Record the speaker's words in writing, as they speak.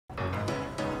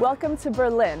Welcome to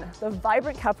Berlin, the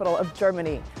vibrant capital of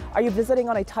Germany. Are you visiting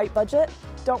on a tight budget?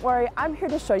 Don't worry, I'm here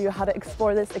to show you how to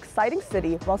explore this exciting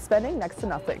city while spending next to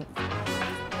nothing.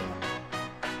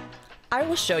 I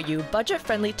will show you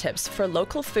budget-friendly tips for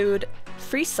local food,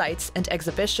 free sites and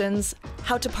exhibitions,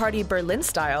 how to party Berlin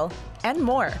style, and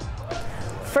more.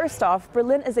 First off,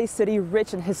 Berlin is a city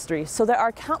rich in history, so there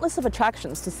are countless of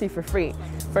attractions to see for free.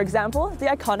 For example, the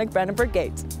iconic Brandenburg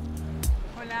Gate.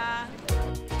 Hola.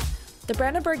 The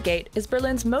Brandenburg Gate is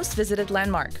Berlin's most visited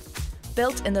landmark.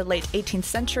 Built in the late 18th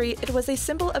century, it was a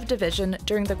symbol of division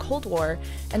during the Cold War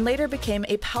and later became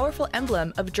a powerful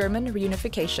emblem of German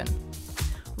reunification.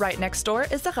 Right next door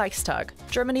is the Reichstag,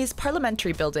 Germany's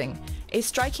parliamentary building, a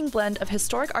striking blend of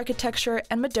historic architecture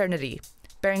and modernity,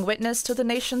 bearing witness to the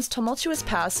nation's tumultuous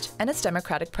past and its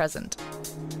democratic present.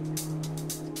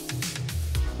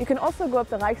 You can also go up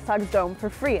the Reichstag's dome for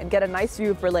free and get a nice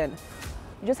view of Berlin.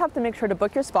 You just have to make sure to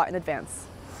book your spot in advance.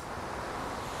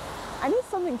 I need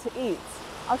something to eat.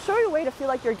 I'll show you a way to feel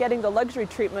like you're getting the luxury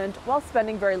treatment while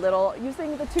spending very little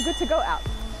using the Too Good To Go app.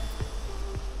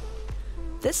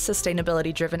 This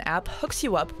sustainability-driven app hooks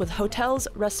you up with hotels,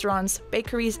 restaurants,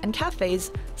 bakeries, and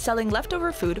cafes selling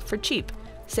leftover food for cheap,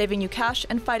 saving you cash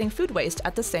and fighting food waste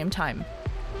at the same time.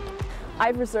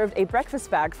 I've reserved a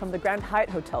breakfast bag from the Grand Hyatt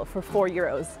Hotel for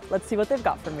 €4. Let's see what they've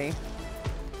got for me.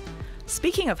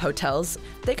 Speaking of hotels,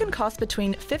 they can cost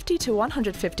between 50 to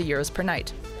 150 euros per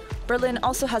night. Berlin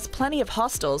also has plenty of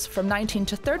hostels from 19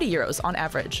 to 30 euros on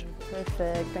average.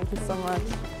 Perfect, thank you so much.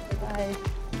 Bye.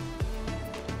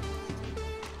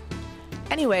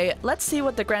 Anyway, let's see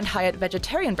what the Grand Hyatt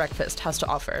vegetarian breakfast has to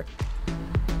offer.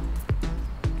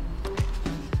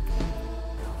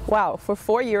 Wow, for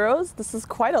 €4, this is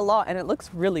quite a lot and it looks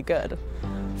really good.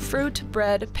 Fruit,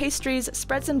 bread, pastries,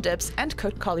 spreads and dips, and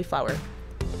cooked cauliflower.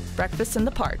 Breakfast in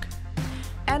the park.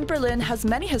 And Berlin has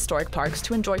many historic parks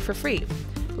to enjoy for free,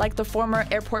 like the former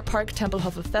airport park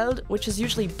Tempelhofer Feld, which is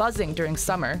usually buzzing during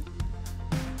summer.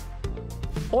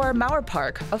 Or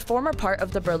Mauerpark, a former part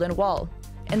of the Berlin Wall.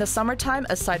 In the summertime,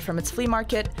 aside from its flea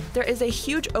market, there is a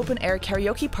huge open-air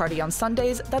karaoke party on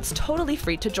Sundays that's totally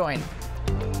free to join.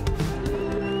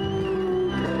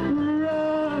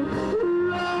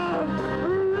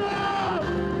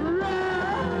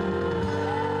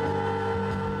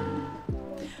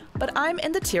 But I'm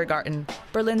in the Tiergarten,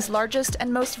 Berlin's largest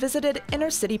and most visited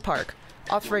inner-city park,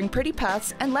 offering pretty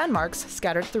paths and landmarks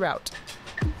scattered throughout.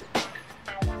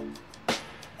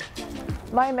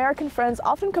 My American friends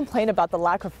often complain about the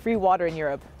lack of free water in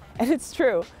Europe, and it's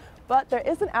true, but there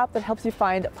is an app that helps you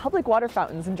find public water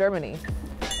fountains in Germany.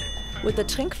 With the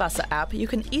Trinkwasser app, you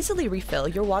can easily refill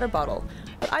your water bottle,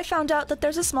 but I found out that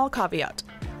there's a small caveat.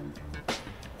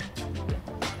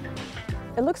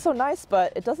 It looks so nice,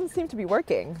 but it doesn't seem to be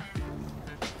working.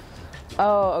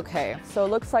 Oh, okay, so it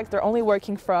looks like they're only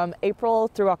working from April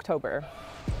through October.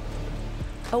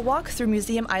 A walk through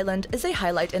Museum Island is a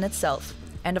highlight in itself.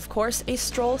 And of course, a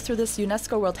stroll through this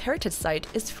UNESCO World Heritage Site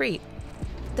is free.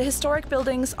 The historic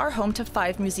buildings are home to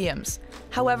 5 museums.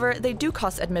 However, they do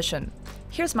cost admission.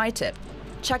 Here's my tip.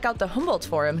 Check out the Humboldt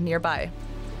Forum nearby.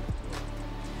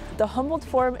 The Humboldt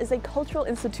Forum is a cultural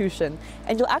institution,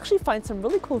 and you'll actually find some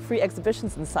really cool free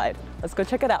exhibitions inside. Let's go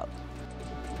check it out.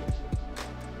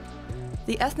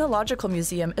 The Ethnological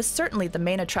Museum is certainly the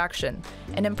main attraction,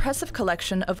 an impressive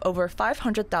collection of over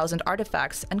 500,000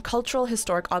 artifacts and cultural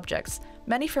historic objects,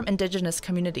 many from indigenous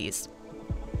communities.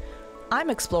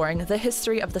 I'm exploring the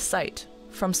history of the site,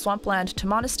 from swampland to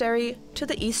monastery to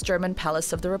the East German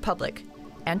Palace of the Republic,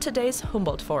 and today's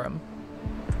Humboldt Forum.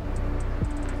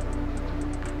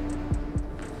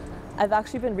 I've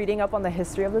actually been reading up on the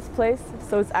history of this place,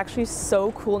 so it's actually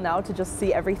so cool now to just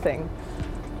see everything.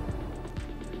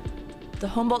 The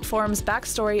Humboldt Forum's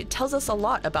backstory tells us a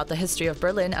lot about the history of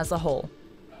Berlin as a whole.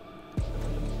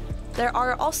 There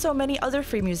are also many other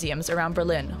free museums around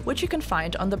Berlin, which you can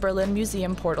find on the Berlin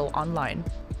Museum portal online.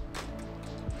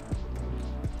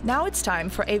 Now it's time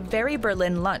for a very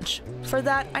Berlin lunch. For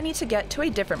that, I need to get to a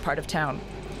different part of town.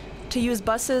 To use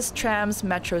buses, trams,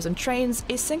 metros, and trains,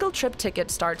 a single trip ticket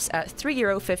starts at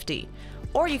 €3.50,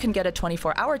 or you can get a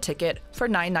 24-hour ticket for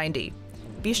 €9.90.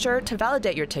 Be sure to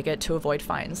validate your ticket to avoid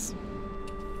fines.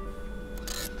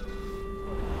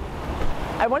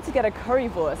 I want to get a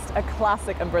Currywurst, a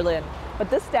classic in Berlin, but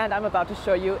this stand I'm about to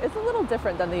show you is a little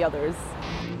different than the others.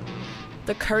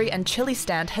 The curry and chili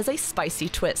stand has a spicy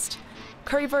twist.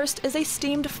 Currywurst is a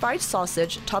steamed fried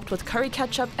sausage topped with curry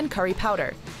ketchup and curry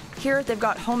powder. Here they've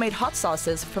got homemade hot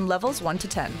sauces from levels 1 to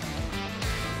 10.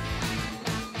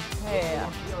 Hey,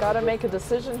 gotta make a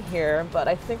decision here, but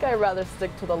I think I'd rather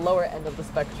stick to the lower end of the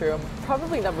spectrum,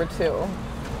 probably number 2.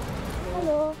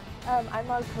 Hello.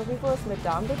 Einmal Currywurst mit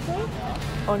Darm bitte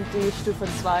und die Stufe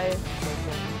 2.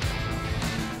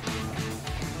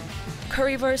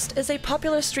 Currywurst is a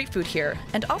popular street food here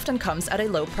and often comes at a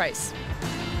low price.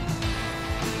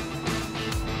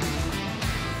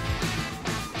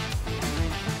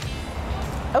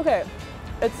 Okay,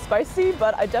 it's spicy,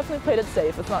 but I definitely played it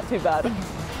safe. It's not too bad.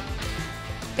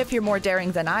 If you're more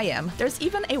daring than I am, there's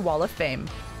even a wall of fame.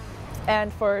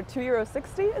 And for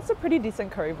 €2.60, it's a pretty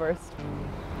decent currywurst.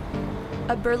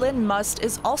 A Berlin must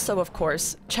is also, of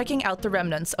course, checking out the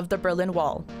remnants of the Berlin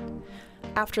Wall.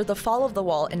 After the fall of the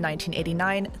wall in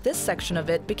 1989, this section of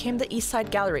it became the East Side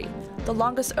Gallery, the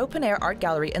longest open-air art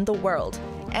gallery in the world,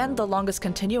 and the longest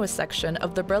continuous section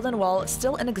of the Berlin Wall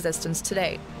still in existence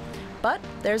today. But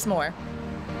there's more.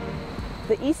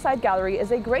 The East Side Gallery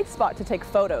is a great spot to take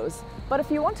photos, but if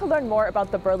you want to learn more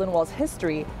about the Berlin Wall's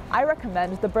history, I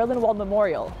recommend the Berlin Wall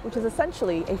Memorial, which is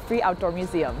essentially a free outdoor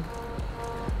museum.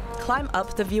 Climb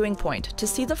up the viewing point to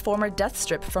see the former death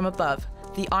strip from above,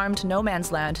 the armed no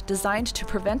man's land designed to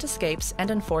prevent escapes and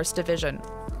enforce division.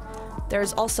 There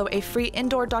is also a free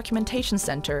indoor documentation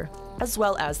center, as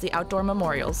well as the outdoor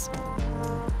memorials.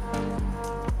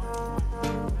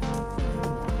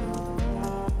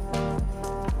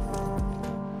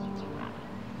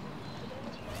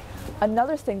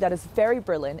 Another thing that is very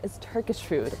Berlin is Turkish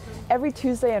food. Every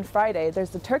Tuesday and Friday,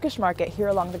 there's the Turkish market here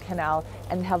along the canal,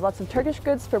 and they have lots of Turkish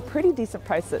goods for pretty decent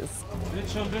prices.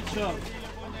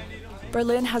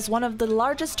 Berlin has one of the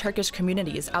largest Turkish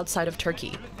communities outside of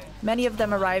Turkey. Many of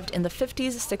them arrived in the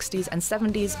 50s, 60s, and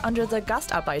 70s under the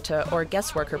Gastarbeiter or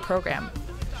guest worker program.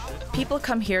 People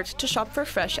come here to shop for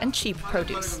fresh and cheap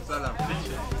produce.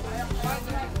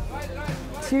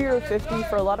 €2.50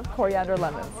 for a lot of coriander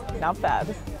lemons. Not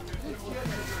bad.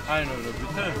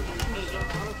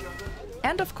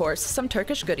 And of course, some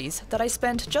Turkish goodies that I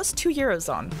spent just €2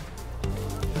 on.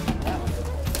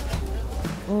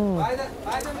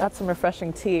 That's some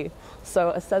refreshing tea. So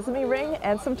a sesame ring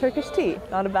and some Turkish tea.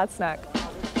 Not a bad snack.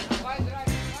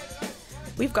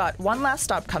 We've got one last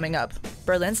stop coming up,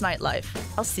 Berlin's nightlife.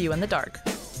 I'll see you in the dark.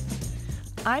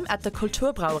 I'm at the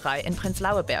Kulturbrauerei in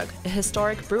Prenzlauer Berg, a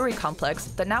historic brewery complex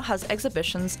that now has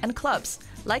exhibitions and clubs,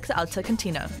 like the Alte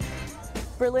Kantine.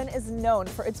 Berlin is known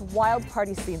for its wild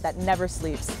party scene that never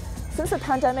sleeps. Since the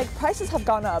pandemic, prices have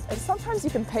gone up, and sometimes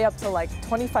you can pay up to like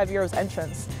 €25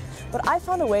 entrance. But I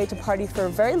found a way to party for a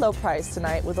very low price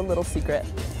tonight with a little secret.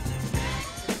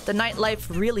 The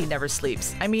nightlife really never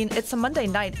sleeps. I mean, it's a Monday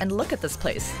night and look at this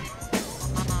place.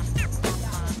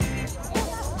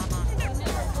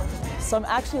 So I'm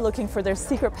actually looking for their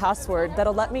secret password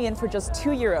that'll let me in for just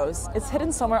 €2. It's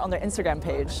hidden somewhere on their Instagram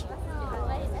page.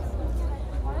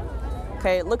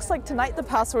 Okay, it looks like tonight the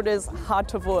password is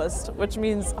harte Wurst, which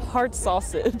means hard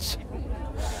sausage.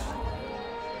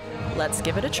 Let's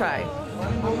give it a try.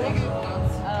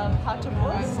 Harte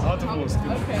Wurst? Harte Wurst,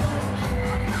 genau. Okay.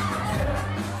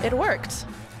 It worked.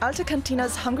 Alte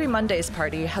Kantine's Hungry Mondays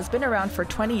party has been around for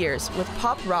 20 years with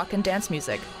pop, rock, and dance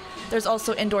music. There's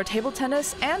also indoor table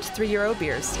tennis and €3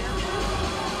 beers.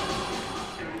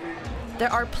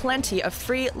 There are plenty of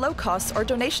free, low-cost, or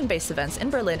donation-based events in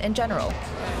Berlin in general.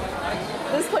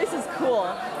 This place is cool,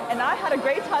 and I had a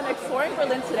great time exploring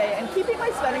Berlin today and keeping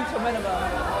my spending to a minimum.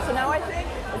 So now I think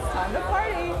it's time to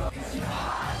party.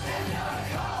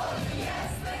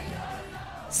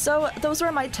 So those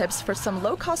were my tips for some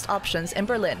low-cost options in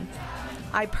Berlin.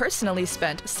 I personally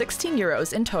spent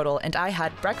 €16 in total, and I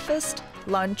had breakfast,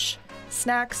 lunch,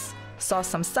 snacks, saw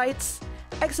some sights,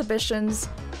 exhibitions,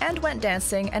 and went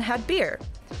dancing and had beer.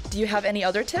 Do you have any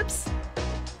other tips?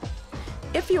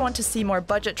 If you want to see more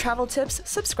budget travel tips,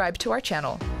 subscribe to our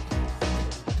channel.